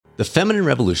The feminine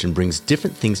revolution brings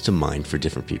different things to mind for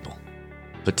different people.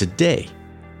 But today,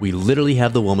 we literally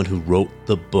have the woman who wrote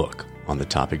the book on the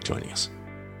topic joining us.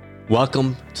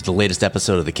 Welcome to the latest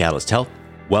episode of the Catalyst Health,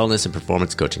 Wellness, and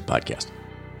Performance Coaching Podcast.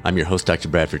 I'm your host, Dr.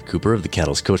 Bradford Cooper of the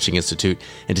Catalyst Coaching Institute,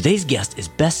 and today's guest is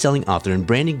best-selling author and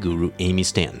branding guru Amy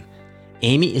Stanton.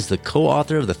 Amy is the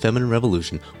co-author of The Feminine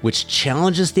Revolution, which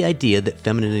challenges the idea that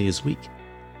femininity is weak,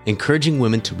 encouraging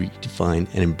women to redefine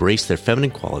and embrace their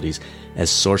feminine qualities as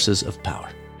sources of power.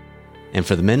 And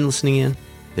for the men listening in,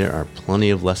 there are plenty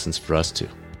of lessons for us too.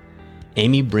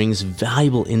 Amy brings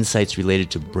valuable insights related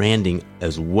to branding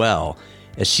as well,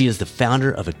 as she is the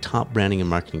founder of a top branding and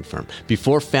marketing firm.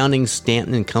 Before founding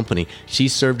Stanton and Company, she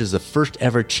served as the first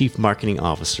ever chief marketing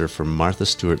officer for Martha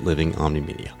Stewart Living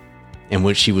Omnimedia, and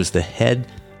when she was the head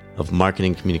of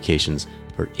marketing communications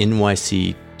for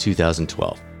NYC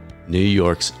 2012. New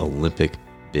York's Olympic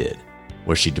bid,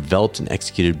 where she developed and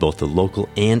executed both the local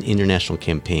and international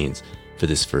campaigns for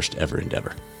this first ever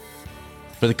endeavor.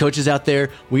 For the coaches out there,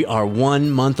 we are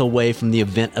 1 month away from the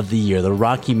event of the year, the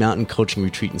Rocky Mountain Coaching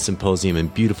Retreat and Symposium in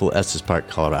beautiful Estes Park,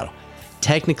 Colorado.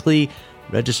 Technically,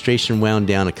 registration wound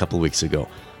down a couple weeks ago,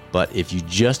 but if you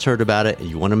just heard about it and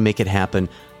you want to make it happen,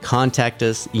 contact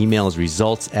us. Email is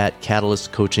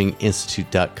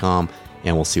results@catalystcoachinginstitute.com,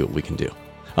 and we'll see what we can do.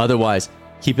 Otherwise,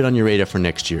 keep it on your radar for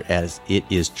next year, as it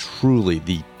is truly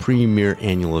the premier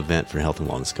annual event for health and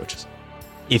wellness coaches.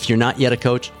 If you're not yet a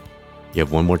coach, you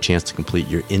have one more chance to complete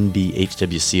your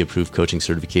NBHWC approved coaching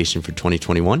certification for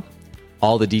 2021.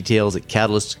 All the details at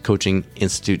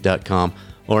catalystcoachinginstitute.com,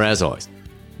 or as always,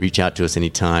 reach out to us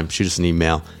anytime, shoot us an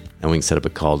email, and we can set up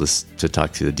a call to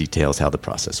talk through the details, how the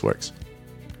process works.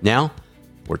 Now,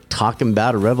 we're talking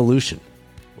about a revolution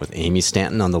with Amy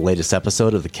Stanton on the latest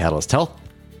episode of the Catalyst Health,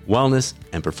 Wellness,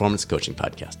 and Performance Coaching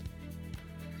Podcast.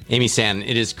 Amy Stanton,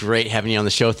 it is great having you on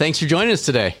the show. Thanks for joining us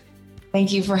today.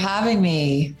 Thank you for having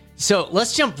me. So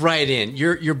let's jump right in.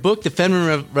 Your book, The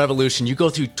Feminine Revolution, you go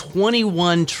through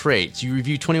 21 traits. You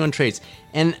review 21 traits.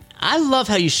 And I love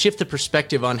how you shift the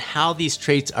perspective on how these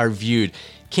traits are viewed.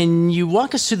 Can you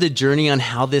walk us through the journey on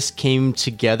how this came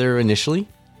together initially?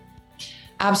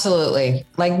 Absolutely.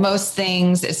 Like most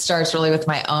things, it starts really with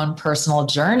my own personal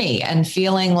journey and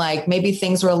feeling like maybe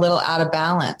things were a little out of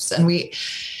balance. And we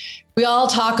all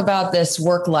talk about this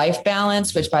work-life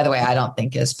balance, which, by the way, I don't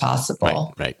think is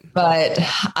possible. Right. But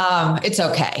it's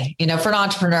okay. You know, for an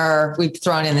entrepreneur, we've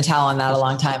thrown in the towel on that a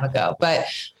long time ago. But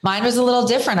mine was a little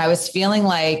different. I was feeling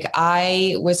like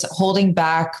I was holding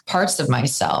back parts of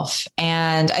myself.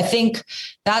 And I think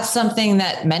that's something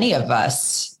that many of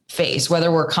us face,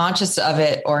 whether we're conscious of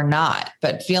it or not,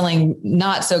 but feeling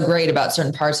not so great about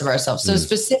certain parts of ourselves. So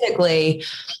specifically,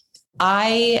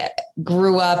 I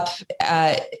grew up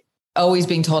always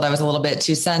being told I was a little bit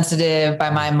too sensitive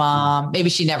by my mom. Maybe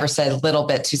she never said a little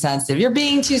bit too sensitive. You're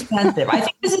being too sensitive. I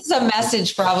think this is a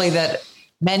message probably that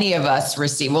many of us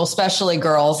receive, well, especially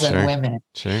girls and women.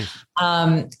 Sure.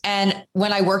 And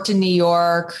when I worked in New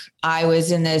York, I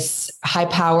was in this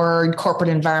high-powered corporate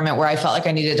environment where I felt like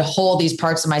I needed to hold these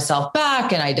parts of myself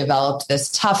back. And I developed this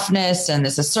toughness and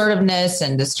this assertiveness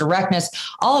and this directness,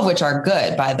 all of which are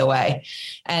good, by the way,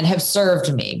 and have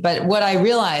served me. But what I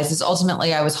realized is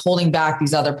ultimately I was holding back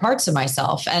these other parts of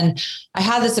myself. And I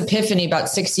had this epiphany about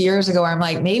 6 years ago where I'm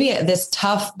like, maybe this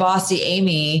tough, bossy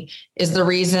Amy is the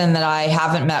reason that I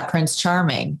haven't met Prince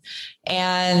Charming.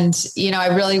 And, you know, I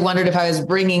really wondered if I was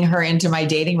bringing her into my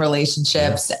dating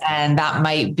relationships, and that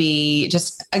might be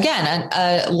just, again,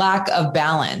 a lack of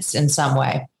balance in some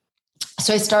way.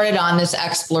 So I started on this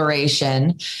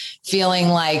exploration, feeling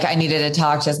like I needed to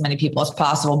talk to as many people as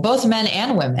possible, both men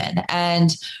and women,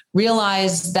 and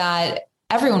realized that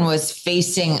everyone was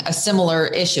facing a similar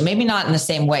issue, maybe not in the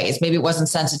same ways. Maybe it wasn't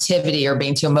sensitivity or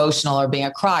being too emotional or being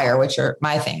a crier, which are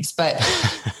my things, but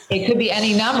it could be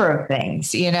any number of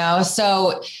things, you know?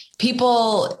 So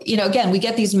people, you know, again, we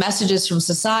get these messages from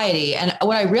society. And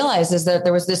what I realized is that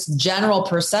there was this general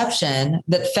perception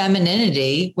that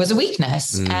femininity was a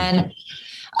weakness and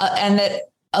that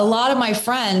a lot of my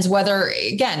friends, whether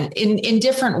again, in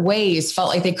different ways, felt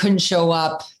like they couldn't show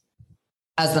up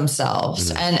as themselves.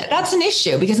 And that's an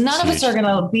issue because none of us are going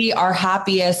to be our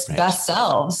happiest, best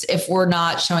selves if we're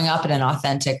not showing up in an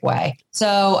authentic way.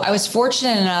 So I was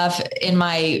fortunate enough in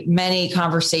my many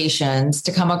conversations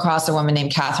to come across a woman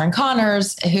named Catherine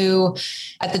Connors, who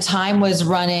at the time was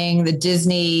running the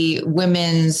Disney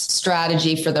women's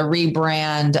strategy for the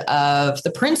rebrand of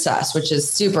The Princess, which is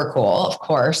super cool, of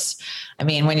course. I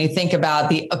mean, when you think about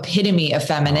the epitome of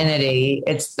femininity,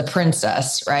 it's the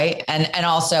princess, right? And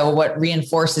also what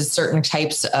reinforces certain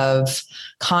types of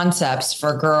concepts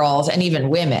for girls and even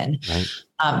women.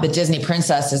 Right. The Disney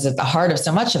princess is at the heart of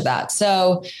so much of that.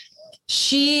 So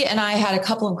she and I had a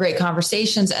couple of great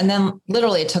conversations, and then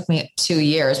literally it took me 2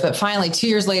 years, but finally 2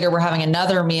 years later, we're having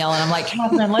another meal and I'm like,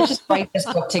 Catherine, let's just write this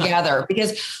book together.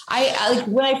 Because I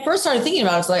when I first started thinking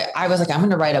about it, I was like, I'm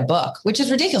going to write a book, which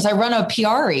is ridiculous. I run a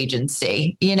PR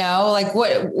agency, like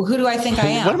who do I think I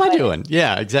am? What am I doing?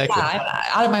 Yeah, exactly. Yeah,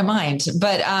 I'm out of my mind.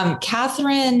 But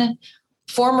Catherine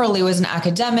formerly was an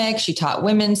academic. She taught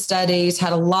women's studies,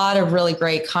 had a lot of really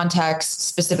great context,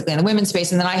 specifically in the women's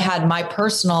space. And then I had my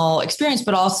personal experience,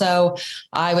 but also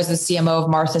I was the CMO of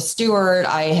Martha Stewart.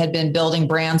 I had been building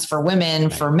brands for women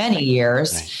for many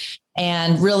years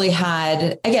and really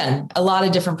had, again, a lot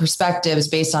of different perspectives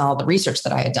based on all the research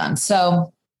that I had done.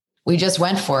 So we just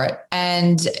went for it.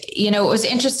 And, it was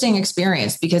an interesting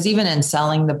experience because even in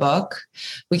selling the book,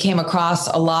 we came across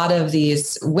a lot of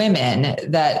these women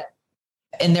that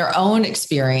in their own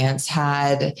experience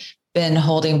had been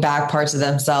holding back parts of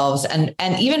themselves and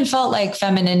even felt like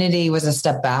femininity was a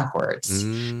step backwards.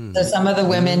 So some of the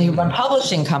women who run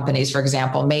publishing companies, for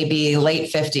example, maybe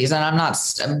late 50s, and I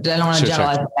don't want to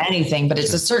generalize anything, but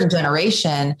it's a certain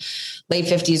generation, late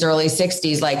 50s, early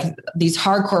 60s, like these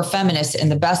hardcore feminists in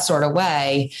the best sort of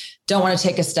way, don't want to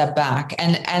take a step back.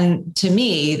 And to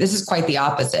me, this is quite the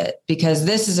opposite, because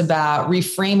this is about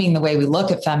reframing the way we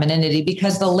look at femininity,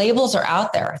 because the labels are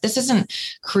out there. This isn't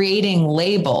creating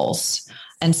labels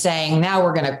and saying, now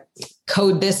we're going to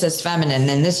code this as feminine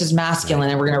and this is masculine,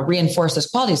 and we're going to reinforce those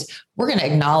qualities. We're going to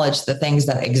acknowledge the things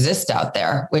that exist out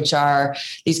there, which are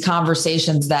these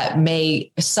conversations that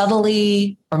may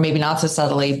subtly or maybe not so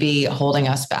subtly be holding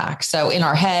us back. So in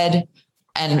our head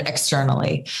and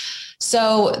externally.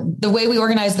 So the way we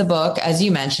organized the book, as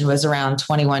you mentioned, was around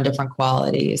 21 different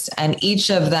qualities, and each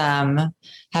of them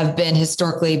have been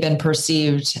historically been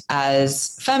perceived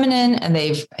as feminine, and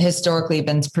they've historically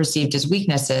been perceived as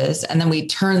weaknesses. And then we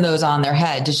turn those on their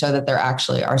head to show that they're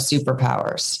actually our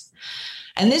superpowers.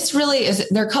 And this really is,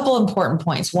 there are a couple important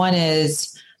points. One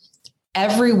is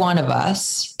every one of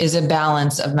us is a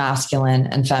balance of masculine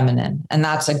and feminine, and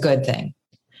that's a good thing.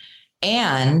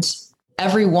 And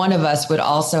every one of us would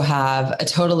also have a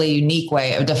totally unique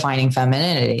way of defining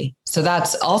femininity. So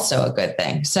that's also a good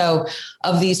thing. So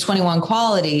of these 21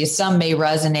 qualities, some may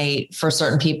resonate for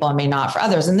certain people and may not for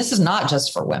others. And this is not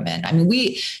just for women. I mean,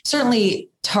 we certainly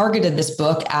targeted this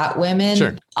book at women.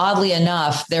 Sure. Oddly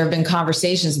enough, there have been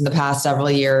conversations in the past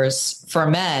several years for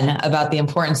men about the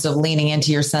importance of leaning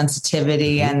into your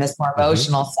sensitivity and this more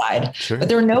emotional side. Sure. But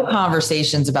there were no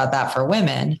conversations about that for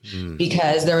women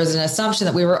because there was an assumption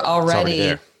that we were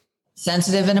already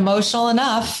sensitive and emotional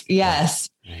enough. Yes.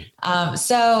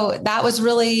 So that was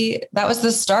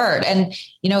the start. And,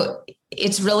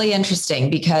 it's really interesting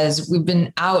because we've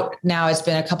been out now. It's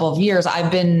been a couple of years. I've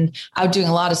been out doing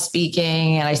a lot of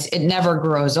speaking, and it never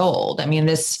grows old. I mean,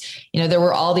 there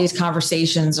were all these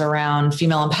conversations around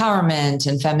female empowerment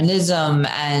and feminism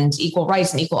and equal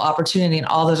rights and equal opportunity. And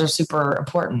all those are super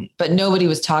important, but nobody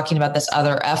was talking about this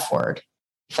other F word,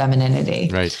 femininity.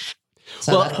 Right.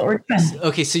 So that's what we're doing.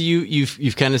 Okay, so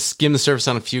you've kind of skimmed the surface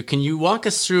on a few. Can you walk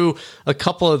us through a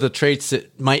couple of the traits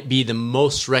that might be the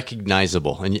most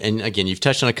recognizable? And again, you've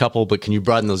touched on a couple, but can you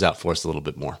broaden those out for us a little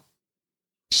bit more?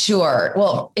 Sure.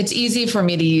 Well, it's easy for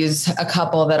me to use a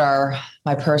couple that are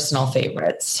my personal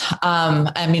favorites.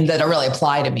 That really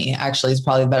apply to me, actually, is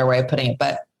probably the better way of putting it.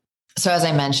 But so as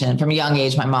I mentioned, from a young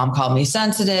age, my mom called me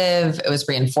sensitive. It was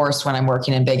reinforced when I'm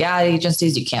working in big ad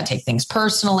agencies. You can't take things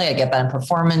personally. I get that in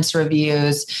performance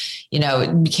reviews.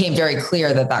 It became very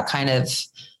clear that kind of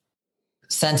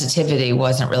sensitivity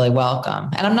wasn't really welcome.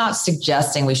 And I'm not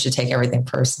suggesting we should take everything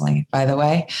personally, by the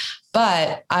way,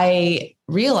 but I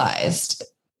realized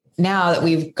now that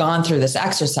we've gone through this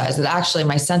exercise that actually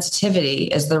my sensitivity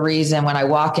is the reason when I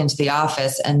walk into the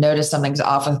office and notice something's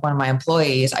off with one of my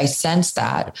employees, I sense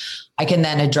that I can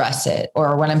then address it.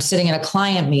 Or when I'm sitting in a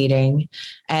client meeting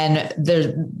and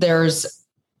there's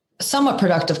somewhat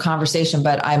productive conversation,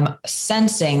 but I'm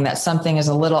sensing that something is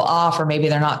a little off, or maybe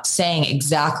they're not saying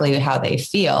exactly how they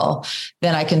feel,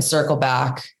 then I can circle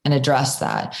back and address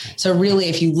that. So really,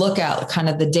 if you look at kind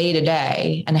of the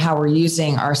day-to-day and how we're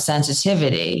using our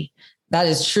sensitivity, that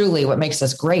is truly what makes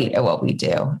us great at what we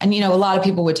do. And, a lot of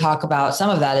people would talk about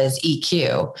some of that as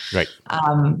EQ, right?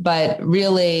 But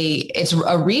really it's a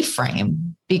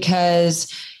reframe, because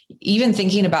even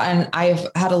thinking about, and I've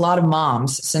had a lot of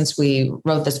moms since we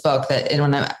wrote this book, that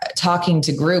when I'm talking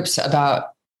to groups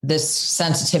about this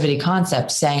sensitivity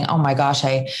concept, saying, oh my gosh,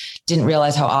 I didn't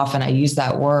realize how often I use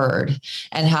that word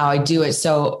and how I do it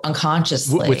so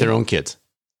unconsciously. With their own kids.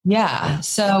 Yeah.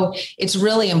 So it's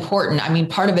really important. I mean,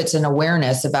 part of it's an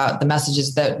awareness about the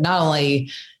messages that not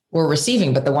only we're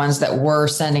receiving, but the ones that we're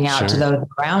sending out to those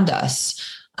around us.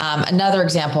 Another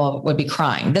example would be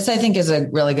crying. This, I think, is a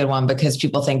really good one because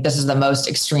people think this is the most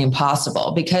extreme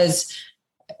possible, because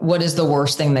what is the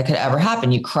worst thing that could ever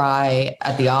happen? You cry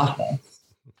at the office.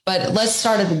 But let's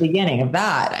start at the beginning of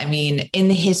that. I mean, in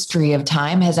the history of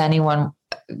time, has anyone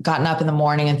gotten up in the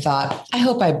morning and thought, I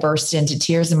hope I burst into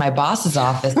tears in my boss's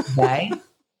office today?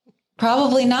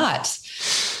 Probably not.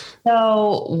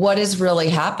 So what is really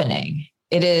happening?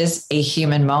 It is a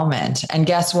human moment. And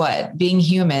guess what? Being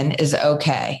human is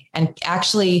okay. And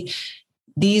actually,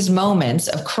 these moments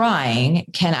of crying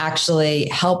can actually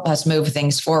help us move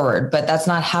things forward, but that's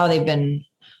not how they've been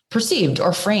perceived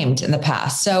or framed in the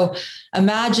past. So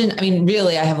imagine, I mean,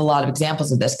 really, I have a lot of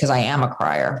examples of this because I am a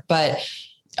crier, but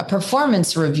a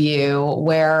performance review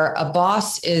where a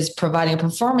boss is providing a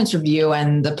performance review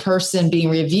and the person being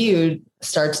reviewed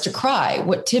starts to cry.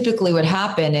 What typically would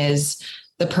happen is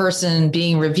the person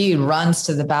being reviewed runs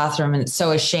to the bathroom and it's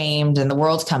so ashamed and the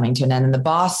world's coming to an end. And the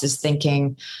boss is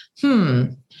thinking,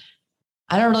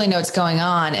 I don't really know what's going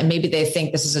on. And maybe they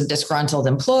think this is a disgruntled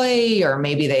employee, or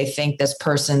maybe they think this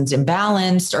person's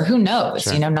imbalanced, or who knows,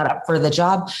 Sure. Not up for the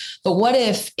job. But what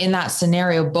if in that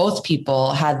scenario, both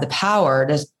people had the power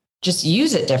to just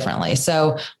use it differently?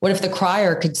 So what if the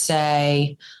crier could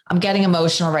say, I'm getting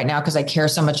emotional right now because I care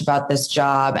so much about this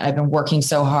job and I've been working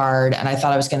so hard and I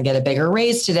thought I was going to get a bigger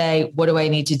raise today. What do I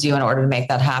need to do in order to make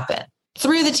that happen?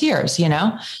 Through the tears,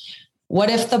 What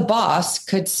if the boss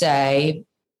could say,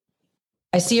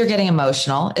 I see you're getting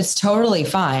emotional. It's totally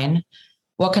fine.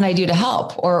 What can I do to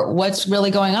help? Or what's really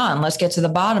going on? Let's get to the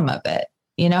bottom of it.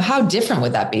 How different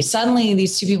would that be? Suddenly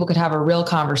these two people could have a real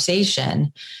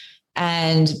conversation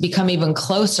and become even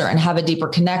closer and have a deeper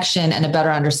connection and a better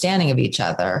understanding of each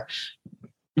other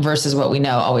versus what we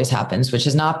know always happens, which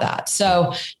is not that.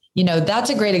 So, that's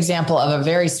a great example of a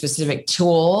very specific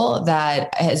tool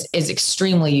that is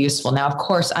extremely useful. Now, of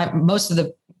course, most of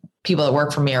the people that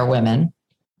work for me are women.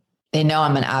 They know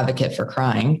I'm an advocate for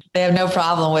crying. They have no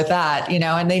problem with that,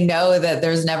 and they know that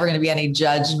there's never going to be any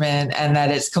judgment and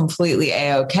that it's completely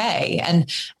A-okay.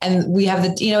 And we have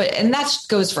and that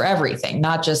goes for everything,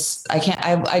 not just,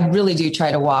 I really do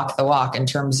try to walk the walk in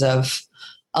terms of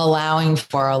allowing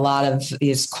for a lot of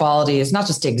these qualities, not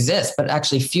just to exist, but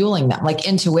actually fueling them. Like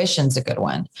intuition's a good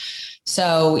one.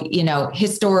 So,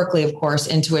 historically, of course,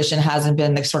 intuition hasn't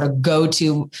been the sort of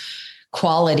go-to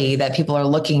quality that people are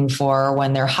looking for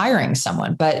when they're hiring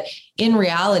someone. But in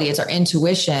reality, it's our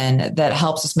intuition that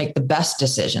helps us make the best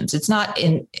decisions. It's not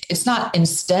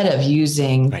instead of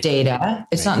using data.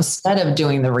 It's not instead of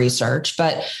doing the research,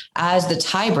 but as the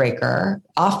tiebreaker,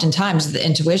 oftentimes the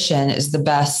intuition is the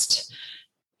best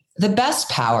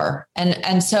power.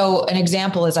 And so an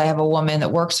example is I have a woman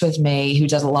that works with me who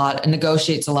does a lot and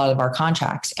negotiates a lot of our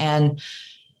contracts. And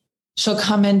she'll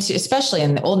come into, especially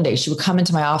in the olden days, she would come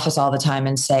into my office all the time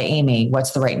and say, Amy,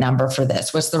 what's the right number for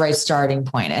this? What's the right starting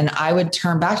point? And I would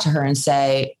turn back to her and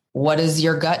say, what is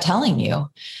your gut telling you?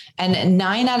 And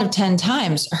 9 out of 10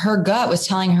 times, her gut was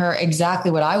telling her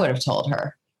exactly what I would have told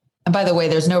her. And by the way,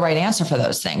 there's no right answer for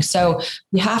those things. So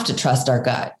we have to trust our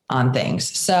gut on things.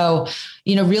 So,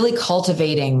 really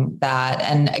cultivating that.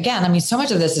 And again, so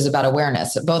much of this is about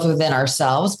awareness, both within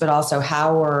ourselves, but also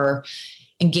how we're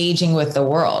engaging with the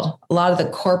world. A lot of the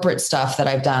corporate stuff that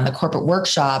I've done, the corporate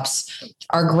workshops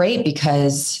are great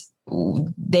because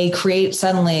they create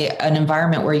suddenly an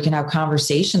environment where you can have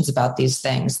conversations about these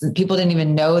things. People didn't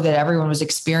even know that everyone was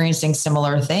experiencing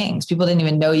similar things. People didn't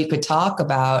even know you could talk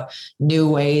about new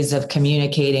ways of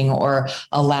communicating or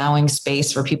allowing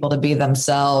space for people to be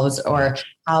themselves, or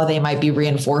how they might be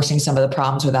reinforcing some of the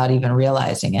problems without even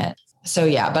realizing it. So,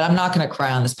 but I'm not going to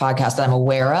cry on this podcast that I'm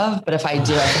aware of. But if I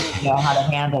do, I think I know how to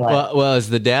handle it. Well, as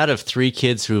the dad of 3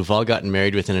 kids who've all gotten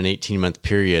married within an 18-month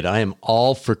period, I am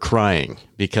all for crying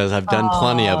because I've done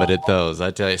plenty of it at those.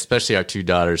 I tell you, especially our 2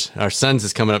 daughters. Our son's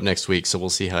is coming up next week, so we'll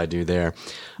see how I do there.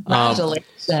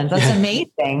 Congratulations. That's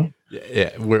amazing.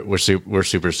 Yeah, we're super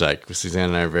psyched. Suzanne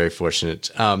and I are very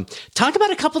fortunate. Talk about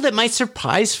a couple that might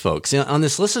surprise folks. On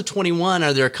this list of 21,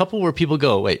 are there a couple where people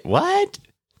go, wait, what?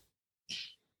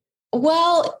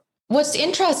 Well, what's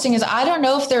interesting is I don't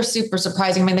know if they're super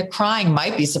surprising. The crying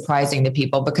might be surprising to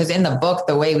people because in the book,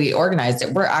 the way we organized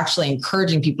it, we're actually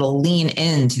encouraging people to lean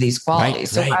into these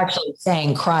qualities. So we're actually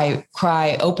saying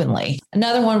cry openly.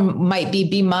 Another one might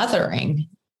be mothering.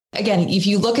 Again, if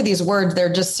you look at these words,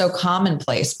 they're just so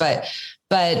commonplace, but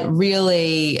But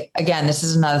really, again, this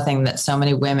is another thing that so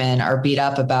many women are beat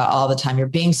up about all the time. You're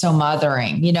being so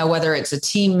mothering, whether it's a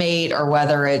teammate or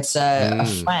whether it's a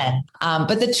friend.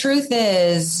 But the truth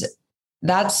is,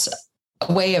 that's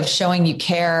a way of showing you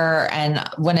care. And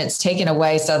when it's taken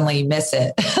away, suddenly you miss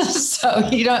it. So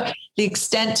the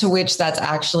extent to which that's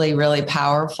actually really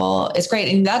powerful is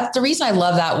great. And that's the reason I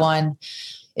love that one.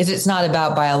 Is it's not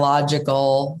about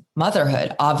biological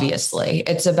motherhood, obviously.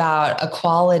 It's about a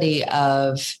quality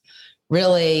of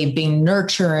really being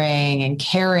nurturing and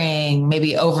caring,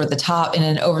 maybe over the top in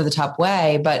an over the top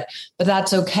way, but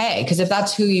that's okay. Because if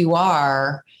that's who you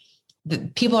are,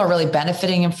 people are really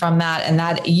benefiting from that, and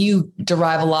that you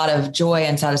derive a lot of joy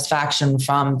and satisfaction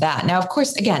from that. Now, of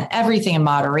course, again, everything in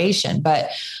moderation,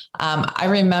 but I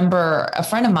remember a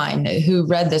friend of mine who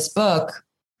read this book.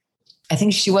 I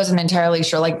think she wasn't entirely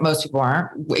sure, like most people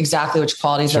aren't, exactly which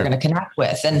qualities they're going to connect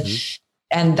with.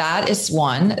 And that is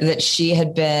one that she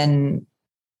had been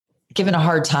given a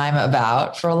hard time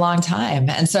about for a long time.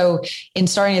 And so in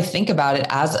starting to think about it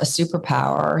as a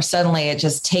superpower, suddenly it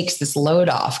just takes this load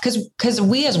off, because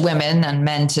we as women and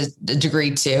men to a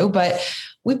degree too, but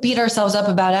we beat ourselves up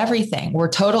about everything. We're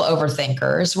total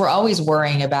overthinkers. We're always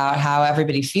worrying about how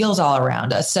everybody feels all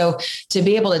around us. So to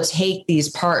be able to take these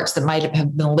parts that might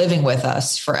have been living with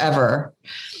us forever,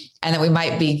 and that we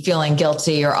might be feeling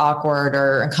guilty or awkward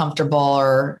or uncomfortable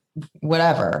or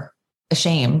whatever,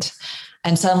 ashamed,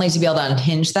 and suddenly to be able to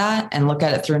unhinge that and look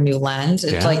at it through a new lens,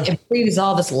 it's like it breathes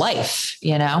all this life,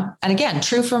 And again,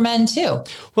 true for men too.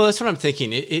 Well, that's what I'm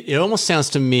thinking. It almost sounds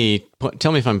to me,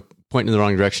 tell me if I'm pointing in the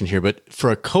wrong direction here, but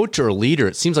for a coach or a leader,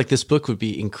 it seems like this book would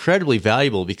be incredibly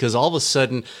valuable, because all of a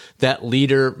sudden that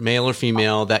leader, male or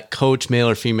female, that coach, male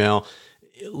or female,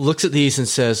 looks at these and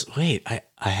says, wait,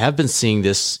 I have been seeing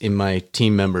this in my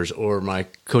team members or my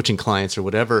coaching clients or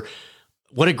whatever.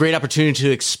 What a great opportunity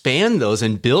to expand those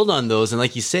and build on those. And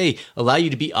like you say, allow you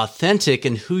to be authentic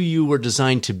and who you were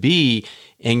designed to be.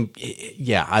 And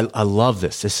yeah, I love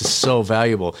this. This is so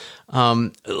valuable.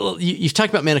 You've talked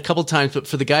about men a couple of times, but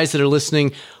for the guys that are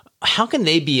listening, how can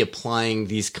they be applying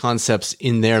these concepts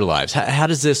in their lives? How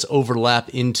does this overlap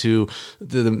into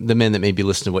the men that may be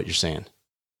listening to what you're saying?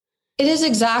 It is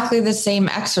exactly the same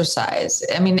exercise.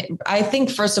 I mean, I think,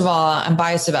 first of all, I'm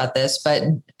biased about this, but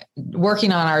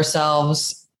working on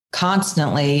ourselves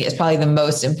constantly is probably the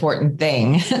most important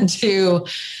thing to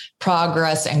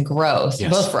progress and growth,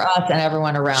 both for us and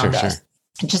everyone around us.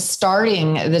 Just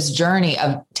starting this journey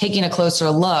of taking a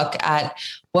closer look at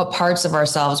what parts of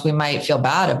ourselves we might feel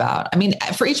bad about. I mean,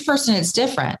 for each person, it's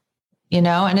different,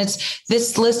 and it's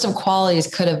this list of qualities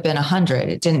could have been 100.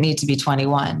 It didn't need to be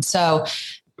 21. So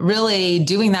really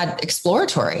doing that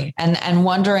exploratory and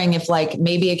wondering if, like,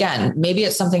 maybe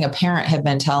it's something a parent had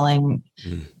been telling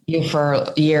you for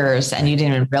years and you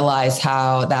didn't even realize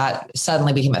how that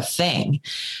suddenly became a thing.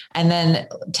 And then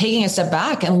taking a step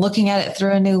back and looking at it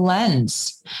through a new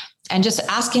lens and just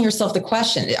asking yourself the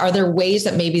question, are there ways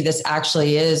that maybe this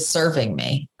actually is serving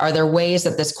me? Are there ways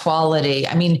that this quality,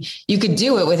 I mean, you could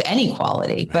do it with any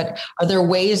quality, but are there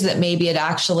ways that maybe it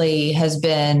actually has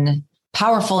been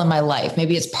powerful in my life?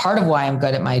 Maybe it's part of why I'm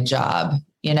good at my job.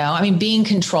 I mean, being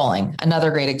controlling,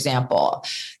 another great example.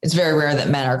 It's very rare that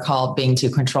men are called being too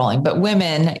controlling, but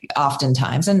women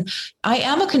oftentimes. And I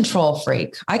am a control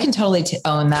freak. I can totally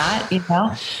own that,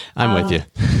 I'm with you.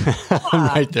 I'm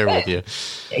right there with you.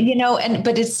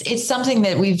 But it's something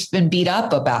that we've been beat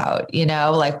up about,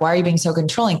 like, why are you being so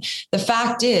controlling? The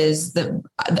fact is that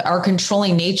our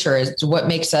controlling nature is what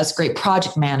makes us great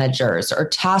project managers or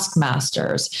task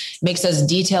masters, makes us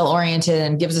detail oriented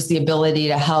and gives us the ability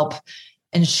to help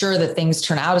ensure that things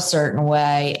turn out a certain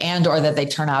way or that they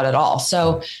turn out at all.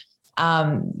 So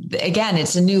again,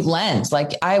 it's a new lens.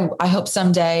 Like I hope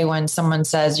someday when someone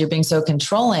says you're being so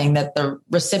controlling, that the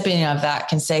recipient of that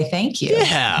can say, thank you.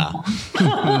 Yeah.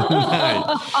 Right.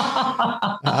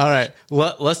 All right.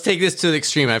 Let's take this to the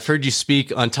extreme. I've heard you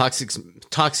speak on toxic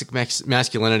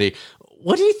masculinity.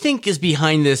 What do you think is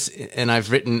behind this? And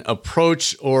I've written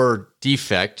approach or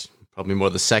defect, probably more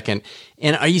the second.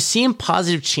 And are you seeing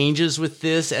positive changes with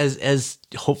this as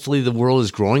hopefully the world is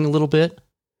growing a little bit?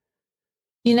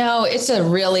 It's a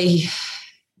really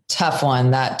tough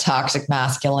one, that toxic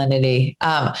masculinity.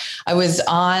 I was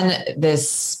on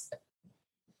this.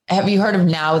 Have you heard of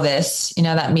Now This,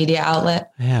 that media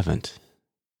outlet? I haven't.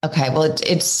 Okay. Well,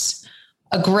 it's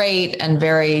a great and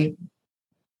very,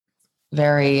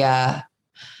 very,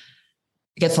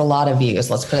 gets a lot of views.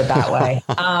 Let's put it that way.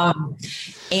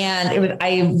 And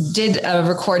I did a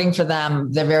recording for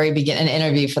them, an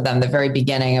interview for them, the very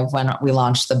beginning of when we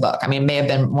launched the book. I mean, it may have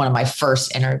been one of my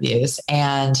first interviews.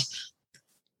 And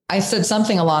I said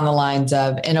something along the lines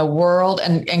of in a world,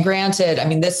 and granted, I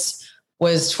mean, this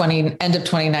was end of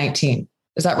 2019.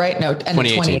 Is that right? No, end of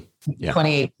 2018. Yeah.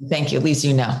 2018. Thank you. At least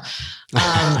you know.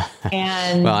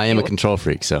 And well, I am a control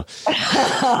freak, so.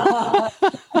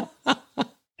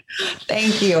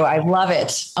 Thank you. I love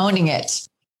it. Owning it.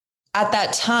 At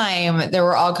that time, there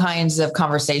were all kinds of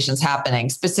conversations happening,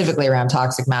 specifically around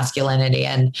toxic masculinity.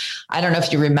 And I don't know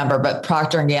if you remember, but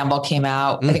Procter & Gamble came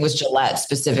out, I think it was Gillette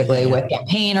specifically, with a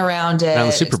campaign around it. Around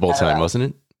the Super Bowl time, wasn't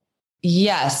it?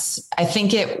 Yes, I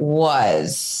think it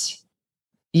was.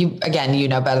 You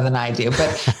know better than I do,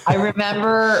 but I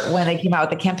remember when they came out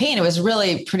with the campaign, it was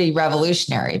really pretty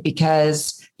revolutionary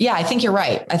because I think you're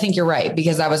right.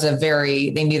 Because that was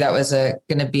they knew that was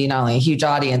going to be not only a huge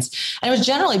audience, and it was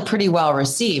generally pretty well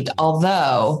received,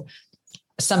 although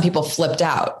some people flipped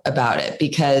out about it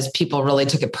because people really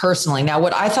took it personally. Now,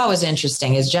 what I thought was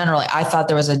interesting is generally, I thought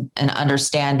there was an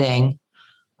understanding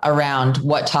around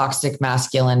what toxic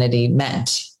masculinity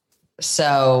meant.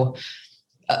 So,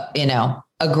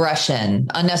 aggression,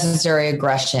 unnecessary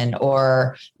aggression,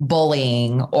 or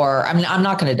bullying, or I'm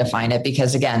not going to define it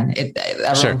because again,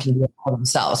 everyone can do it for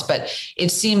themselves, but it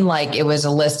seemed like it was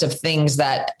a list of things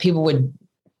that people would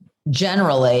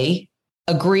generally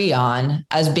agree on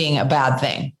as being a bad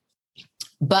thing.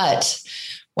 But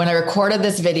when I recorded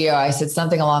this video, I said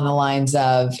something along the lines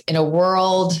of, in a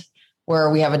world where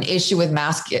we have an issue with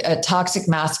toxic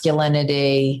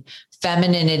masculinity,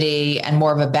 femininity, and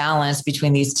more of a balance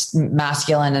between these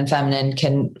masculine and feminine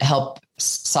can help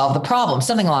solve the problem.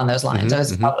 Something along those lines. I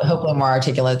was hopefully more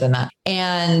articulate than that.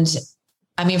 And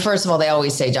I mean, first of all, they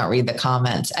always say, don't read the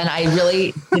comments. And I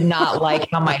really did not like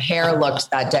how my hair looked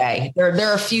that day. There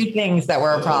are a few things that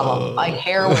were a problem. My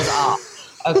hair was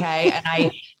off. Okay. And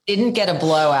I didn't get a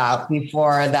blowout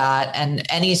before that. And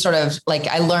any sort of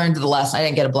I learned the lesson. I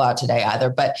didn't get a blowout today either,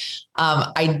 but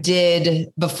I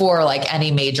did before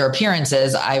any major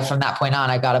appearances. From that point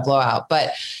on, I got a blowout.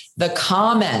 But the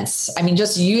comments, I mean,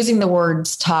 just using the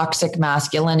words toxic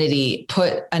masculinity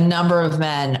put a number of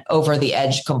men over the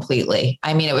edge completely.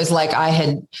 I mean, it was like I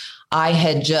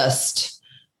had just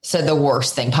said the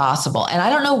worst thing possible. And I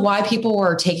don't know why people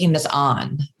were taking this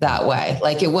on that way.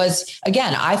 It was,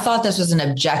 again, I thought this was an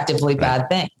objectively bad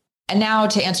thing. And now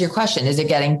to answer your question, is it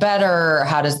getting better?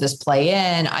 How does this play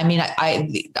in? I mean,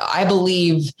 I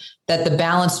believe that the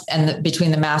balance between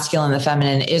the masculine and the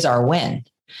feminine is our win.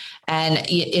 And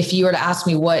if you were to ask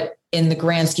me what in the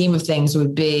grand scheme of things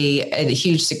would be a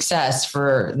huge success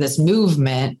for this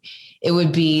movement, it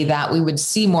would be that we would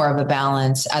see more of a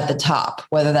balance at the top,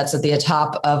 whether that's at the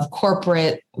top of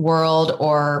corporate world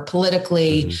or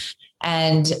politically.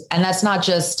 And that's not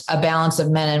just a balance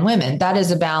of men and women. That is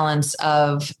a balance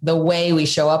of the way we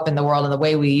show up in the world and the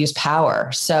way we use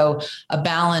power. So a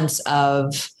balance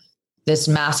of this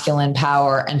masculine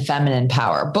power and feminine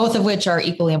power, both of which are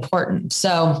equally important.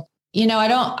 So,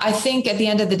 I think at the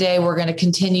end of the day, we're going to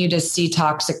continue to see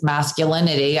toxic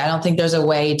masculinity. I don't think there's a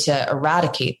way to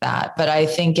eradicate that. But I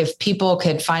think if people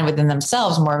could find within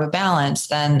themselves more of a balance,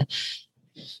 then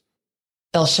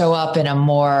they'll show up in a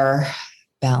more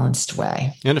balanced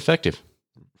way. And effective.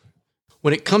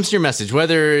 When it comes to your message,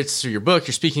 whether it's through your book,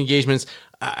 your speaking engagements,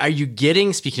 are you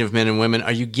getting, speaking of men and women,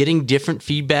 are you getting different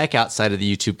feedback outside of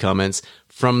the YouTube comments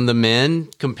from the men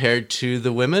compared to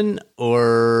the women?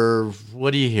 Or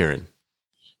what are you hearing?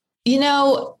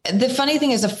 The funny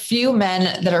thing is a few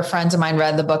men that are friends of mine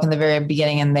read the book in the very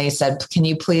beginning and they said, can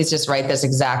you please just write this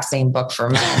exact same book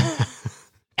for men?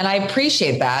 And I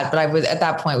appreciate that, but I was at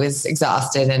that point was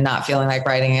exhausted and not feeling like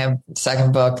writing a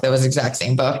second book that was the exact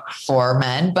same book for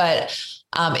men. But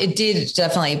it did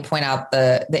definitely point out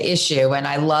the issue. And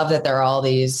I love that there are all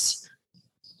these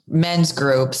men's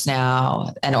groups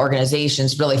now and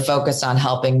organizations really focused on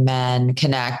helping men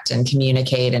connect and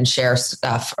communicate and share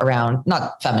stuff around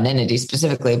not femininity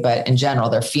specifically, but in general,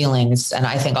 their feelings. And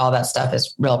I think all that stuff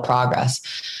is real progress.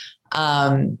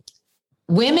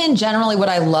 Women generally, what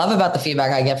I love about the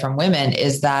feedback I get from women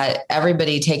is that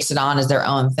everybody takes it on as their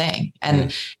own thing.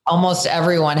 And almost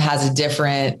everyone has a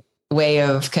different way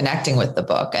of connecting with the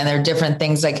book. And there are different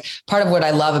things. Like part of what I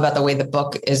love about the way the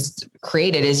book is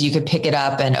created is you could pick it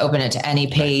up and open it to any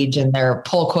page and there are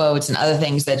pull quotes and other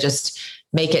things that just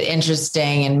make it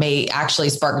interesting and may actually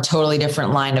spark a totally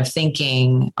different line of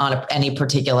thinking on any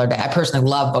particular day. I personally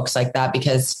love books like that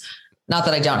because not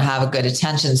that I don't have a good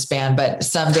attention span, but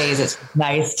some days it's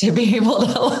nice to be able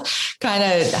to kind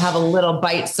of have a little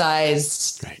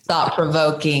bite-sized,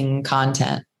 thought-provoking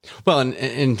content. Well,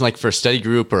 and like for a study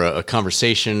group or a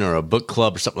conversation or a book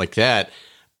club or something like that,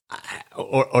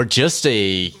 or just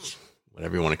a,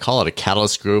 whatever you want to call it, a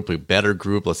catalyst group, a better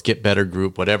group, let's get better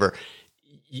group, whatever,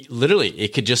 literally,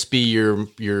 it could just be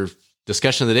your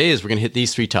discussion of the day is we're going to hit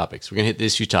these 3 topics. We're going to hit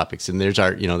these few topics. And there's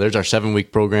our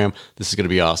 7-week program. This is going to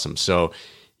be awesome. So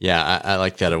yeah, I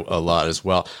like that a lot as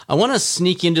well. I want to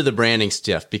sneak into the branding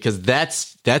stuff because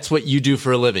that's what you do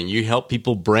for a living. You help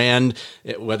people brand,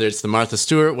 whether it's the Martha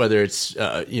Stewart, whether it's,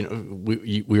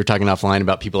 we were talking offline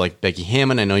about people like Becky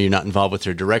Hammond. I know you're not involved with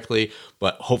her directly,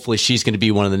 but hopefully she's going to be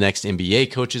one of the next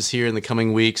MBA coaches here in the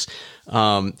coming weeks.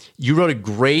 You wrote a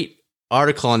great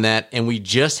article on that, and we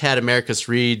just had Americus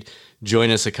Reed join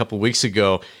us a couple weeks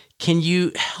ago. Can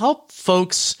you help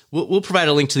folks? We'll provide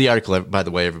a link to the article, by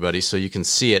the way, everybody, so you can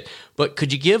see it. But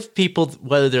could you give people,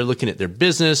 whether they're looking at their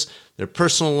business, their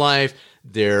personal life,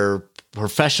 their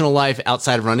professional life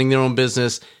outside of running their own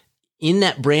business, in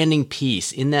that branding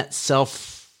piece, in that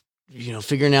self,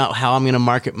 figuring out how I'm going to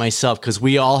market myself, because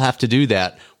we all have to do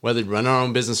that, whether we run our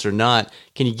own business or not.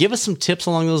 Can you give us some tips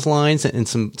along those lines and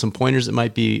some pointers that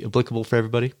might be applicable for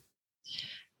everybody?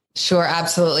 Sure,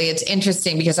 absolutely. It's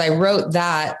interesting because I wrote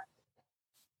that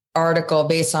article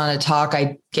based on a talk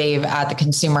I gave at the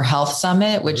Consumer Health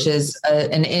Summit, which is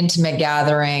an intimate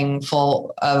gathering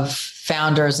full of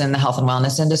founders in the health and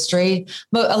wellness industry,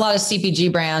 a lot of CPG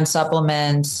brands,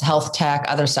 supplements, health tech,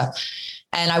 other stuff.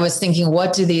 And I was thinking,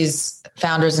 what do these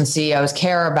founders and CEOs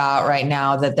care about right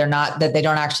now that they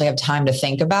don't actually have time to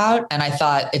think about? And I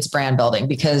thought it's brand building,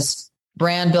 because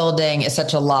brand building is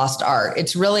such a lost art.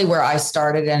 It's really where I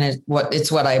started, and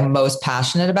it's what I'm most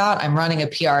passionate about. I'm running a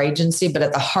PR agency, but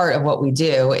at the heart of what we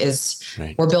do is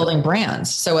We're building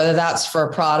brands. So whether that's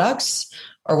for products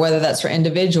or whether that's for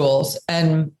individuals.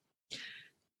 And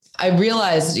I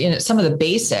realized, some of the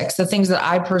basics, the things that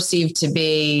I perceive to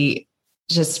be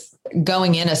just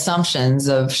going in assumptions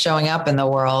of showing up in the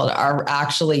world, are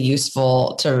actually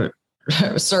useful to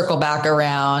circle back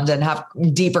around and have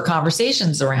deeper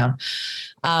conversations around.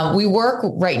 We work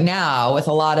right now with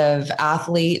a lot of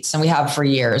athletes, and we have for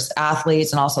years,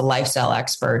 athletes and also lifestyle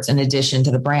experts in addition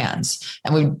to the brands.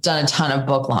 And we've done a ton of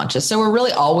book launches. So we're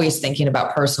really always thinking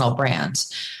about personal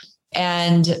brands.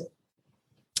 And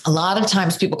a lot of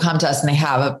times people come to us and they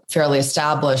have a fairly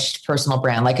established personal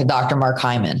brand, like a Dr. Mark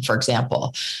Hyman, for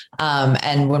example.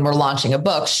 And when we're launching a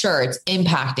book, sure, it's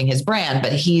impacting his brand,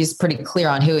 but he's pretty clear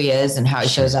on who he is and how he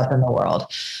shows up in the world.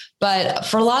 But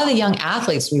for a lot of the young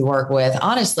athletes we work with,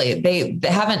 honestly, they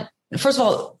haven't, first of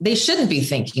all, they shouldn't be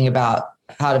thinking about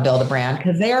how to build a brand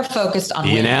because they are focused on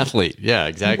being an athlete. Yeah,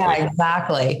 exactly. Yeah,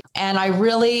 exactly. And I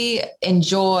really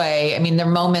enjoy, there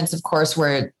are moments, of course,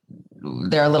 where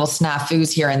there are little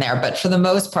snafus here and there, but for the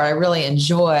most part, I really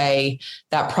enjoy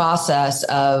that process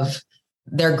of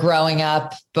their growing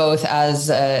up both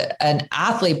as an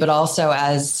athlete, but also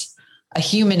as a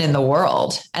human in the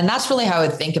world. And that's really how I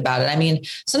would think about it.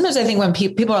 Sometimes I think when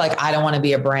people are like, I don't want to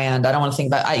be a brand, I don't want to think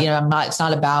about, it's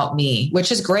not about me,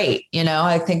 which is great.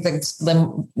 I think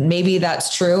that maybe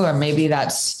that's true, or maybe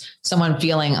that's someone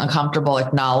feeling uncomfortable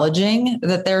acknowledging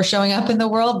that they're showing up in the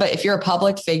world. But if you're a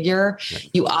public figure,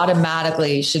 you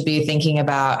automatically should be thinking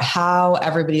about how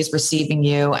everybody's receiving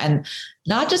you, and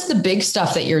not just the big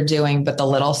stuff that you're doing, but the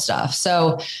little stuff.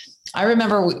 So I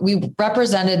remember we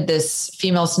represented this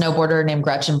female snowboarder named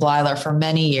Gretchen Bleiler for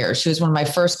many years. She was one of my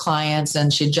first clients,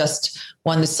 and she just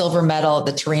won the silver medal at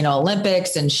the Torino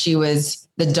Olympics. And she was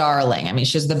the darling.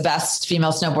 She was the best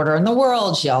female snowboarder in the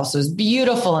world. She also was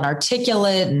beautiful and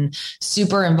articulate and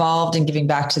super involved in giving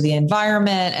back to the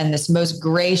environment, and this most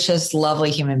gracious,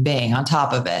 lovely human being on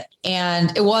top of it.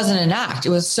 And it wasn't an act. It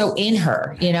was so in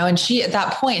her, and she at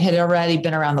that point had already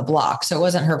been around the block. So it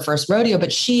wasn't her first rodeo,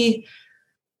 but she,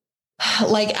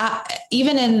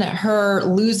 even in her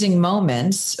losing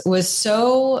moments, was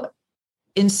so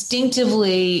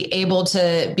instinctively able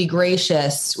to be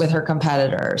gracious with her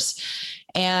competitors.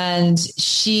 And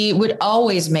she would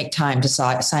always make time to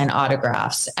sign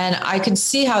autographs. And I could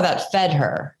see how that fed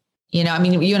her. You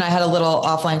and I had a little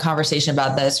offline conversation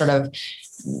about the sort of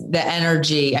the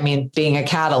energy, being a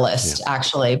catalyst,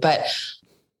 actually. But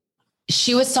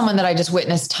she was someone that I just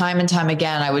witnessed time and time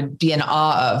again. I would be in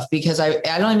awe of, because I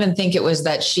don't even think it was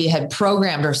that she had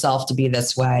programmed herself to be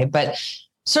this way, but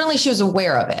certainly she was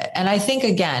aware of it. And I think,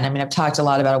 again, I've talked a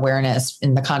lot about awareness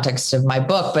in the context of my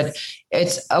book, but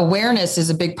awareness is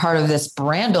a big part of this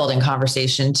brand building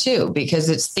conversation too, because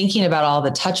it's thinking about all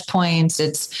the touch points.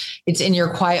 It's in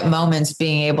your quiet moments,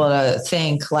 being able to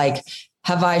think like,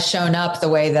 have I shown up the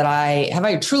way have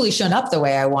I truly shown up the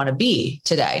way I want to be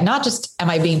today? Not just,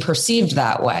 am I being perceived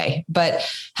that way, but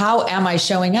how am I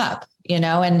showing up?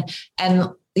 And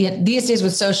these days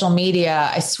with social media,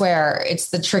 I swear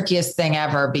it's the trickiest thing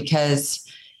ever, because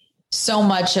so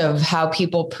much of how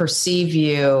people perceive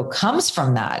you comes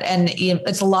from that. And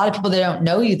it's a lot of people that don't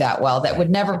know you that well that would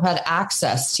never have had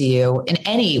access to you in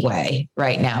any way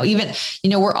right now. Even,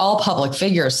 we're all public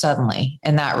figures suddenly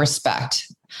in that respect.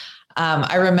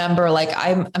 I remember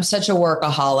I'm such a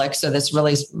workaholic, so this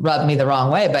really rubbed me the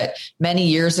wrong way. But many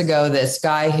years ago, this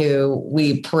guy who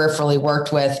we peripherally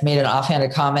worked with made an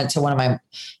offhanded comment to one of my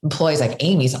employees, like,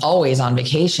 Amy's always on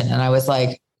vacation. And I was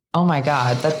like, oh my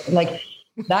God,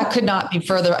 that could not be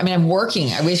further. I mean, I'm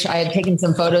working. I wish I had taken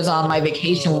some photos on my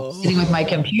vacation sitting with my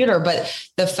computer, but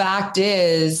the fact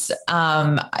is,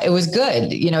 it was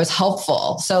good, it's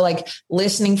helpful. So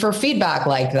listening for feedback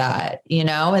like that,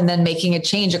 and then making a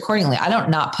change accordingly. I don't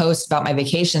not post about my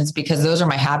vacations because those are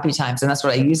my happy times and that's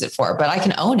what I use it for, but I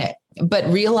can own it. But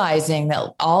realizing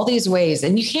that all these ways,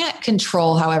 and you can't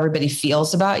control how everybody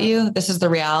feels about you. This is the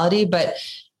reality, but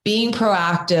being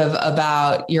proactive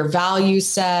about your value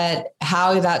set,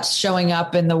 how that's showing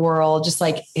up in the world, just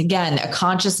again, a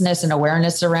consciousness and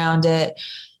awareness around it,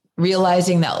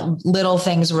 realizing that little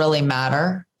things really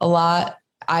matter a lot.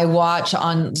 I watch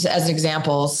as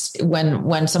examples,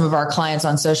 when some of our clients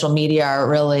on social media are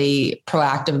really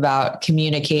proactive about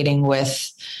communicating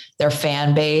with their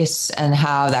fan base and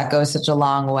how that goes such a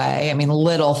long way. I mean,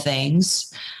 little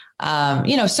things.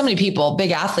 So many people,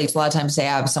 big athletes, a lot of times they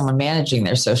have someone managing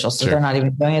their social, so They're not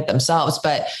even doing it themselves.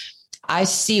 But I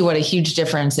see what a huge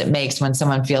difference it makes when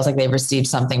someone feels like they've received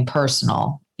something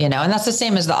personal, and that's the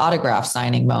same as the autograph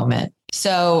signing moment.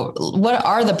 So what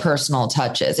are the personal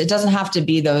touches? It doesn't have to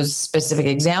be those specific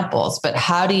examples, but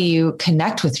how do you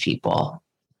connect with people?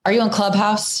 Are you on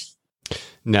Clubhouse?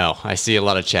 No, I see a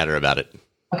lot of chatter about it.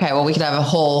 Okay, well, we could have a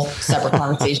whole separate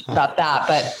conversation about that,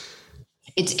 but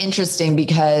it's interesting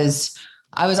because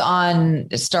I was on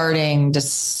starting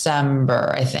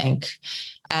December, I think.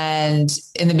 And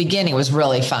in the beginning, it was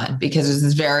really fun because it was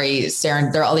this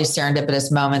there are all these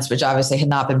serendipitous moments, which obviously had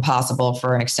not been possible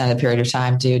for an extended period of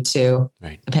time due to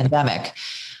the pandemic.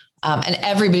 And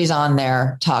everybody's on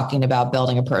there talking about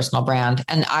building a personal brand.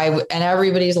 And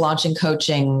everybody's launching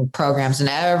coaching programs, and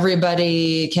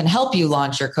everybody can help you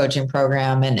launch your coaching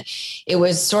program. And it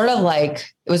was sort of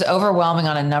it was overwhelming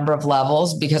on a number of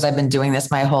levels because I've been doing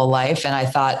this my whole life. And I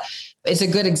thought it's a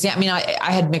good example. I mean,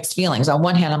 I had mixed feelings. On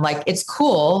one hand, I'm like, it's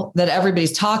cool that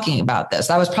everybody's talking about this.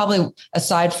 I was probably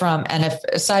aside from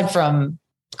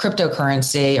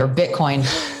cryptocurrency or Bitcoin,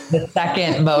 the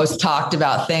second most talked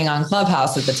about thing on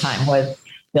Clubhouse at the time was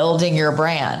building your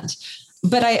brand.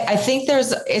 But I think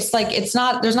there's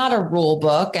not a rule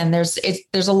book, and there's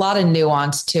a lot of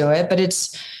nuance to it, but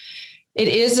it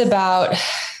is about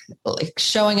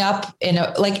showing up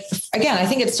again, I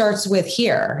think it starts with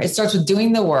here. It starts with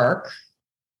doing the work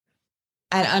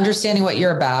and understanding what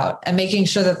you're about and making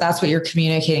sure that that's what you're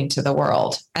communicating to the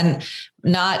world. And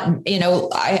not,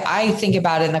 I think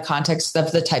about it in the context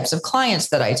of the types of clients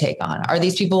that I take on. Are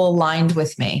these people aligned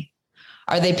with me?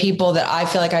 Are they people that I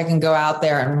feel like I can go out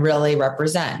there and really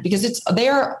represent? Because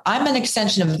I'm an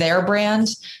extension of their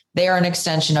brand. They are an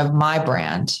extension of my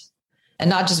brand. And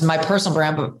not just my personal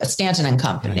brand, but Stanton and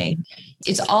Company. Right.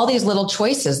 It's all these little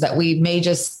choices that we may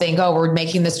just think, oh, we're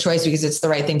making this choice because it's the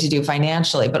right thing to do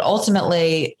financially. But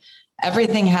ultimately,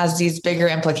 everything has these bigger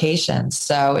implications.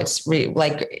 So it's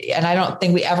and I don't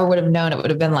think we ever would have known it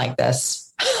would have been like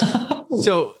this.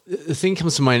 So the thing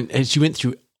comes to mind as you went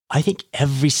through, I think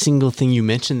every single thing you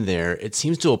mentioned there, it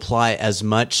seems to apply as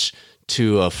much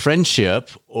to a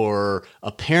friendship or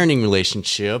a parenting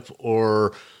relationship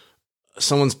or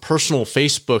someone's personal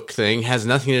Facebook thing, has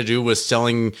nothing to do with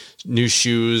selling new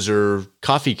shoes or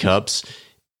coffee cups.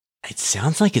 It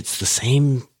sounds like it's the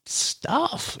same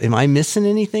stuff. Am I missing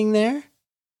anything there?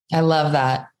 I love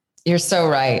that. You're so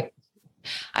right.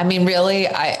 I mean, really,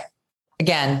 I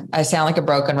sound like a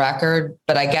broken record,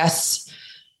 but I guess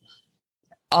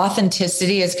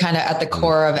authenticity is kind of at the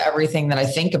core of everything that I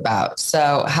think about.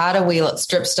 So how do we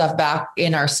strip stuff back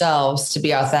in ourselves to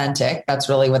be authentic? That's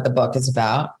really what the book is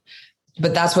about.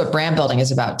 But that's what brand building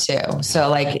is about too.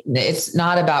 So it's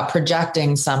not about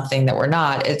projecting something that we're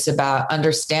not. It's about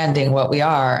understanding what we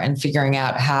are and figuring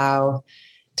out how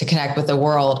to connect with the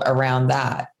world around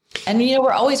that. And,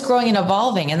 we're always growing and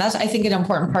evolving. And that's, I think, an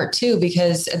important part too,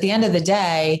 because at the end of the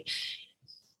day,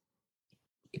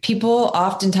 people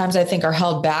oftentimes, I think, are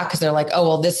held back because they're like, oh,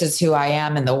 well, this is who I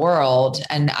am in the world.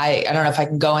 And I don't know if I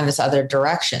can go in this other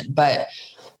direction. But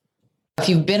if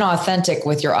you've been authentic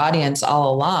with your audience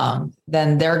all along,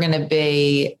 then they're going to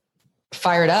be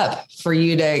fired up for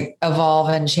you to evolve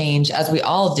and change, as we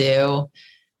all do,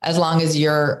 as long as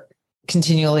you're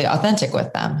continually authentic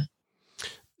with them.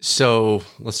 So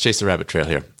let's chase the rabbit trail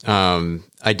here.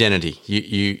 Identity.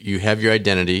 You have your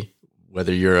identity.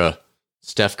 whether you're a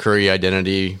Steph Curry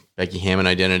identity, Becky Hammon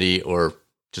identity, or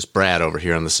just Brad over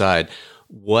here on the side,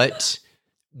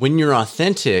 when you're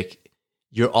authentic,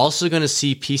 you're also going to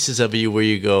see pieces of you where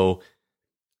you go,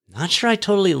 not sure I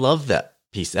totally love that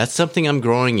piece. That's something I'm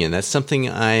growing in. That's something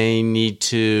I need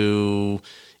to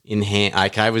enhance.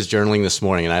 Like I was journaling this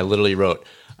morning and I literally wrote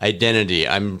identity.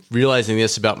 I'm realizing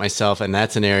this about myself and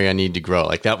that's an area I need to grow.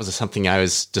 Like that was something I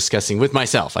was discussing with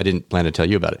myself. I didn't plan to tell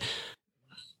you about it.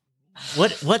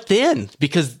 What then?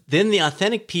 Because then the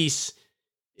authentic piece,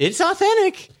 it's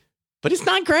authentic, but it's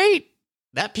not great.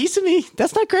 That piece of me,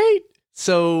 that's not great.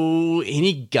 So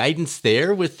any guidance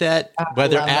there with that,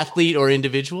 whether athlete or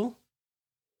individual?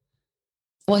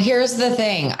 Well, here's the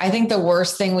thing. I think the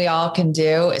worst thing we all can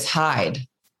do is hide.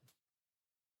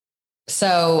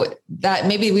 So that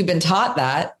maybe we've been taught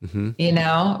that,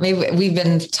 maybe we've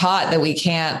been taught that we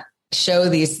can't show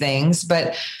these things,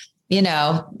 but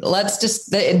let's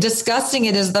just discussing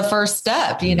it is the first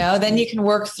step, then you can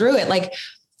work through it. Like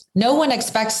no one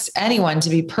expects anyone to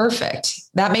be perfect.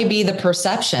 That may be the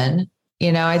perception.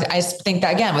 I think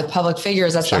that again, with public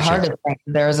figures, that's the hardest thing.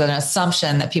 There's an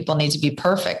assumption that people need to be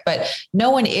perfect, but no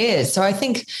one is. So I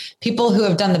think people who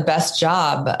have done the best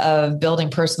job of building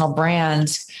personal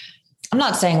brands, I'm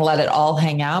not saying let it all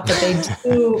hang out, but they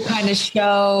do kind of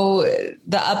show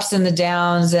the ups and the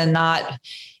downs and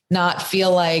not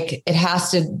feel like it has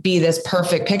to be this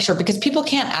perfect picture because people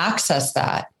can't access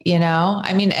that,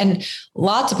 and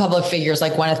lots of public figures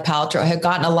like Gwyneth Paltrow have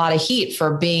gotten a lot of heat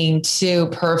for being too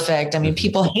perfect.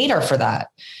 People hate her for that,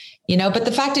 but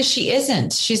the fact is she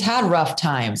isn't. She's had rough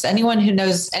times. Anyone who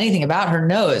knows anything about her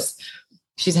knows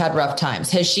she's had rough times.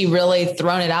 Has she really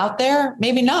thrown it out there?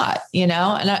 Maybe not, and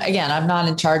again, I'm not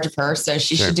in charge of her, so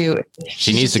she should do.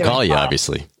 She needs to call you,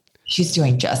 obviously. She's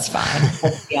doing just fine,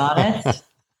 let's be honest.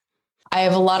 I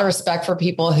have a lot of respect for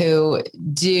people who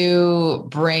do not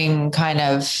bring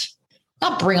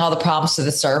all the problems to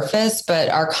the surface, but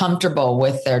are comfortable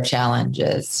with their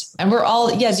challenges. And we're all,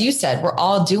 as you said, we're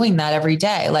all doing that every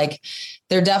day. Like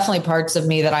there are definitely parts of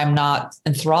me that I'm not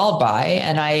enthralled by.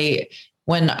 And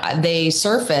when they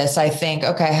surface, I think,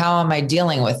 okay, how am I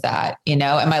dealing with that?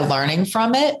 Am I learning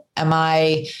from it? Am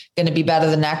I going to be better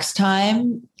the next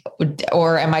time?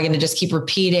 Or am I going to just keep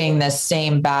repeating this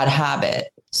same bad habit?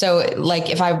 So like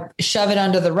if I shove it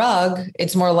under the rug,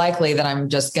 it's more likely that I'm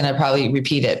just going to probably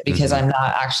repeat it because I'm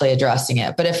not actually addressing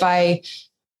it. But if I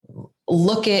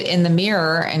look it in the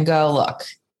mirror and go, look,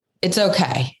 it's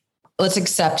okay. Let's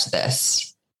accept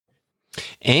this.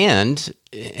 And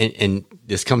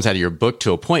this comes out of your book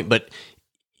to a point, but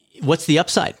what's the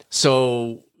upside?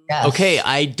 So, okay,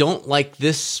 I don't like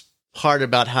this part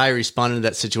about how I responded to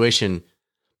that situation,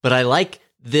 but I like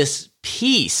this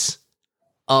piece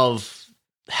of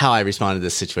how I responded to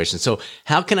this situation. So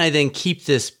how can I then keep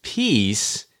this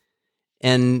piece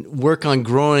and work on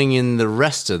growing in the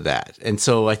rest of that? And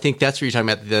so I think that's where you're talking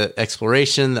about the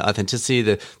exploration, the authenticity,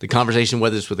 the conversation,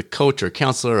 whether it's with a coach or a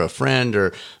counselor, or a friend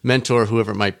or mentor,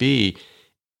 whoever it might be.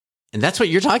 And that's what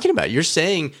you're talking about. You're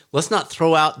saying, let's not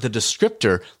throw out the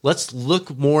descriptor. Let's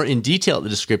look more in detail at the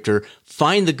descriptor,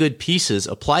 find the good pieces,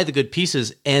 apply the good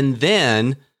pieces, and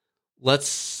then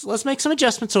let's make some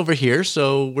adjustments over here.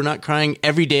 So we're not crying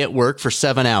every day at work for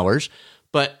 7 hours,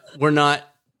 but we're not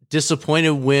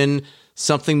disappointed when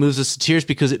something moves us to tears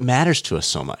because it matters to us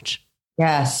so much.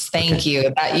 Yes. Thank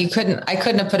you. I couldn't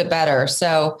have put it better.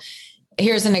 So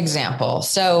here's an example.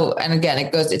 So, and again,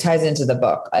 it ties into the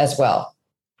book as well.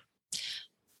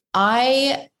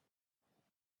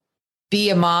 Be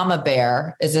a mama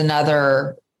bear is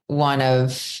another one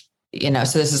of,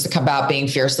 so this is about being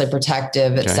fiercely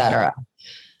protective, et cetera.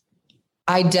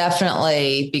 I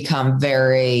definitely become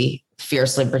very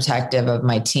fiercely protective of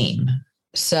my team.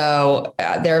 So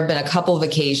there have been a couple of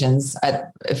occasions.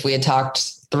 If we had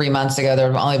talked 3 months ago, there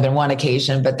would have only been one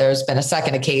occasion, but there's been a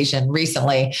second occasion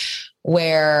recently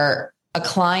where a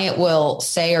client will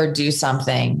say or do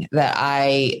something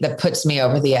that puts me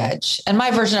over the edge. And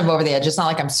my version of over the edge, it's not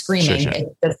like I'm screaming. Sure.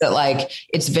 It's just that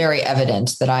it's very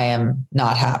evident that I am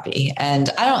not happy. And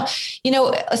I don't,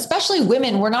 especially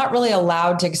women, we're not really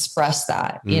allowed to express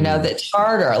that, that's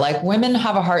harder. Like women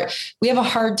we have a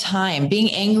hard time.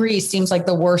 Being angry seems like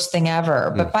the worst thing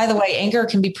ever. But by the way, anger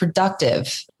can be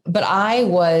productive. But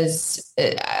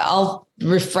I'll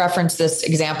reference this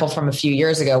example from a few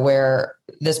years ago where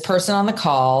this person on the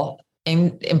call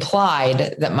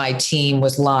implied that my team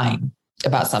was lying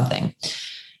about something.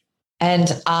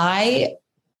 And I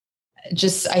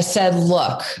said,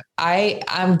 look,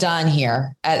 I'm done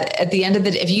here. At the end of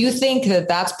the day, if you think that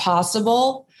that's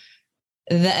possible,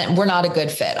 then we're not a good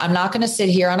fit. I'm not going to sit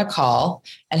here on a call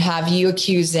and have you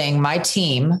accusing my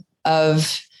team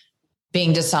of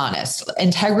being dishonest.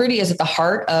 Integrity is at the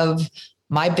heart of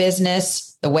my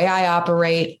business, the way I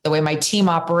operate, the way my team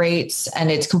operates,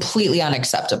 and it's completely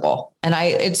unacceptable. And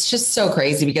it's just so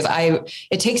crazy because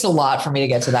it takes a lot for me to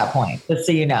get to that point, just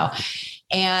so you know.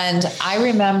 And I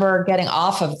remember getting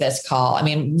off of this call. I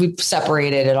mean, we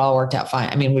separated, it all worked out fine.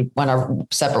 I mean, we went our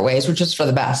separate ways, which was for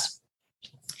the best.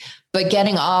 But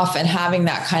getting off and having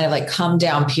that kind of like come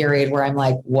down period where I'm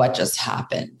like, what just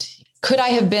happened? Could I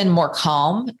have been more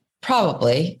calm?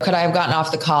 Probably. Could I have gotten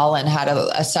off the call and had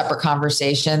a separate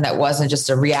conversation that wasn't just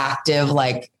a reactive,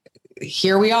 like,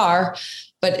 here we are.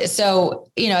 But so,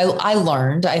 I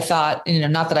learned, I thought,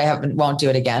 not that I won't do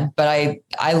it again, but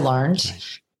I learned.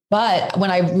 Right. But when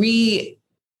I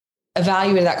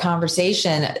evaluated that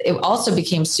conversation, it also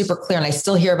became super clear, and I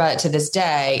still hear about it to this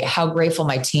day, how grateful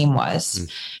my team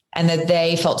was. And that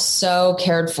they felt so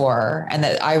cared for, and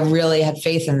that I really had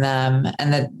faith in them,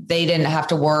 and that they didn't have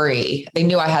to worry. They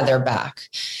knew I had their back.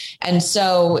 And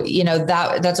so,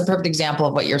 that's a perfect example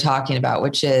of what you're talking about,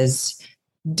 which is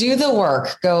do the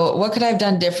work, go, what could I have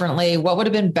done differently? What would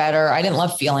have been better? I didn't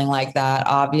love feeling like that,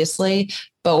 obviously,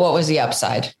 but what was the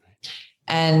upside?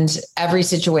 And every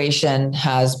situation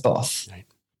has both.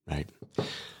 Right.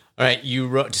 All right. You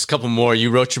wrote just a couple more.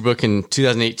 You wrote your book in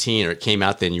 2018, or it came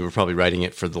out then. You were probably writing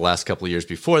it for the last couple of years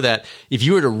before that. If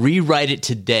you were to rewrite it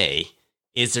today,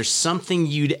 is there something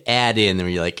you'd add in where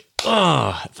you're like,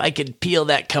 oh, if I could peel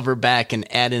that cover back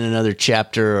and add in another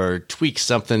chapter or tweak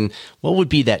something, what would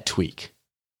be that tweak?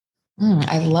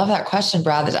 I love that question,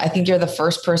 Brad. I think you're the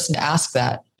first person to ask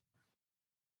that.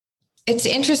 It's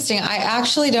interesting. I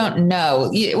actually don't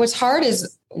know. What's hard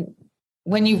is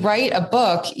when you write a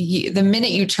book, the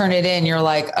minute you turn it in, you're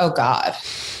like, oh God,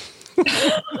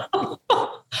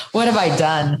 what have I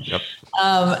done? Yep.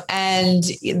 And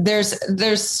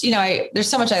there's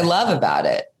so much I love about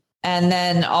it. And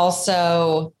then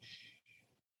also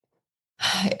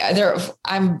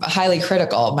I'm highly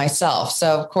critical myself.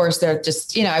 So of course they're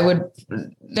just,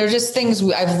 they're just things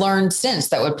I've learned since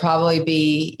that would probably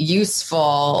be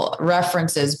useful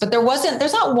references, but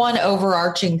there's not one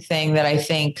overarching thing that I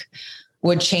think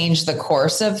would change the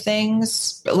course of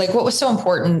things. Like what was so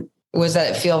important was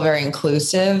that it feel very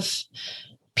inclusive,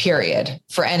 period,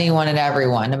 for anyone and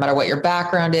everyone, no matter what your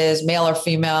background is, male or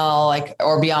female,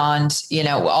 or beyond,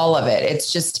 all of it.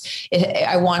 It's just,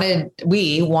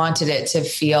 we wanted it to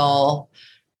feel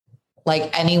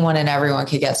like anyone and everyone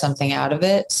could get something out of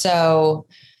it. So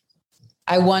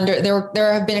I wonder,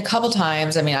 there have been a couple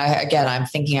times, I'm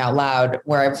thinking out loud,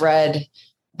 where I've read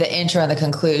the intro and the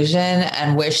conclusion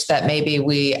and wish that maybe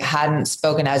we hadn't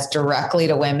spoken as directly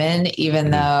to women,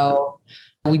 even though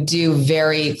we do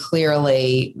very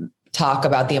clearly talk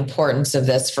about the importance of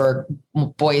this for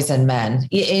boys and men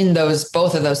in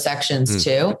both of those sections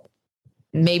too.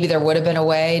 Maybe there would have been a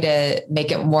way to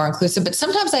make it more inclusive, but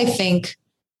sometimes I think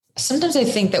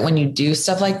that when you do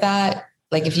stuff like that,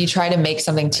 like if you try to make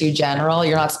something too general,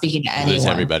 you're not speaking to anyone. Lose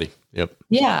everybody. Yep.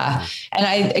 Yeah. And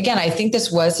I think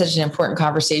this was such an important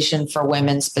conversation for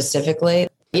women specifically.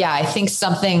 Yeah. I think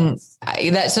so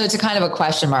it's a kind of a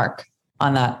question mark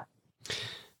on that.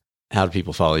 How do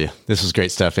people follow you? This was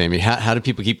great stuff, Amy. How do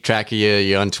people keep track of you?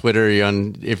 You're on Twitter, you're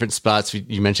on different spots.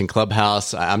 You mentioned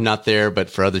Clubhouse. I'm not there, but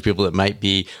for other people that might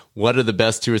be, what are the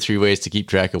best 2 or 3 ways to keep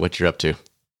track of what you're up to?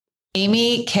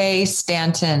 Amy K.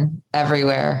 Stanton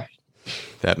everywhere.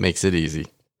 That makes it easy.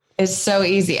 It's so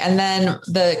easy. And then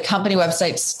the company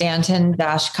website,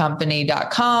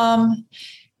 stanton-company.com.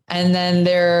 And then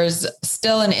there's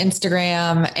still an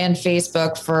Instagram and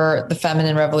Facebook for the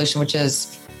Feminine Revolution, which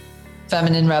is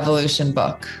Feminine Revolution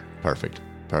Book. Perfect.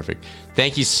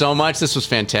 Thank you so much. This was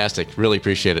fantastic. Really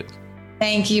appreciate it.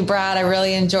 Thank you, Brad. I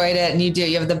really enjoyed it. And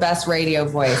you have the best radio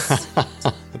voice.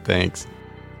 Thanks.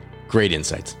 Great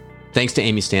insights. Thanks to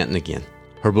Amy Stanton again.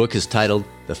 Her book is titled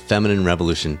The Feminine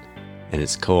Revolution, and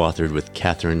it's co-authored with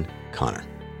Catherine Connor.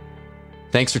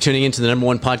 Thanks for tuning in to the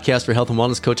 #1 podcast for health and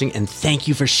wellness coaching. And thank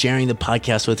you for sharing the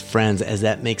podcast with friends, as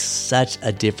that makes such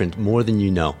a difference, more than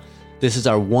you know. This is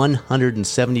our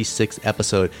 176th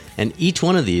episode, and each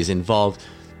one of these involved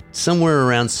somewhere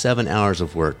around 7 hours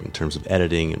of work in terms of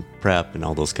editing and prep and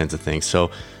all those kinds of things. So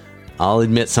I'll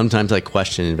admit sometimes I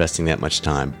question investing that much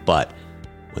time, but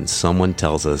when someone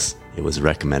tells us it was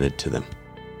recommended to them,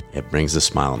 it brings a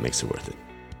smile and makes it worth it.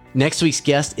 Next week's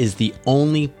guest is the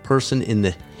only person in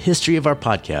the history of our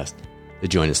podcast to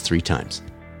join us 3 times.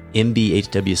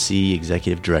 MBHWC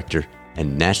Executive Director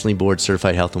and Nationally Board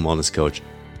Certified Health and Wellness Coach,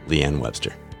 Leanne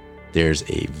Webster. There's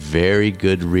a very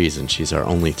good reason she's our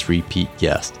only 3-peat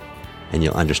guest, and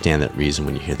you'll understand that reason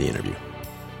when you hear the interview.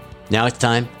 Now it's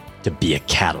time to be a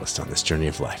catalyst on this journey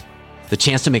of life. The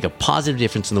chance to make a positive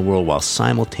difference in the world while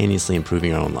simultaneously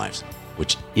improving our own lives,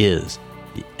 which is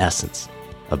the essence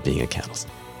of being a catalyst.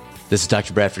 This is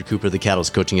Dr. Bradford Cooper of the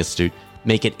Catalyst Coaching Institute.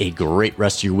 Make it a great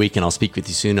rest of your week, and I'll speak with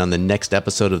you soon on the next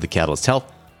episode of the Catalyst Health,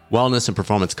 Wellness, and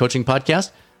Performance Coaching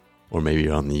Podcast, or maybe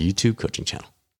on the YouTube coaching channel.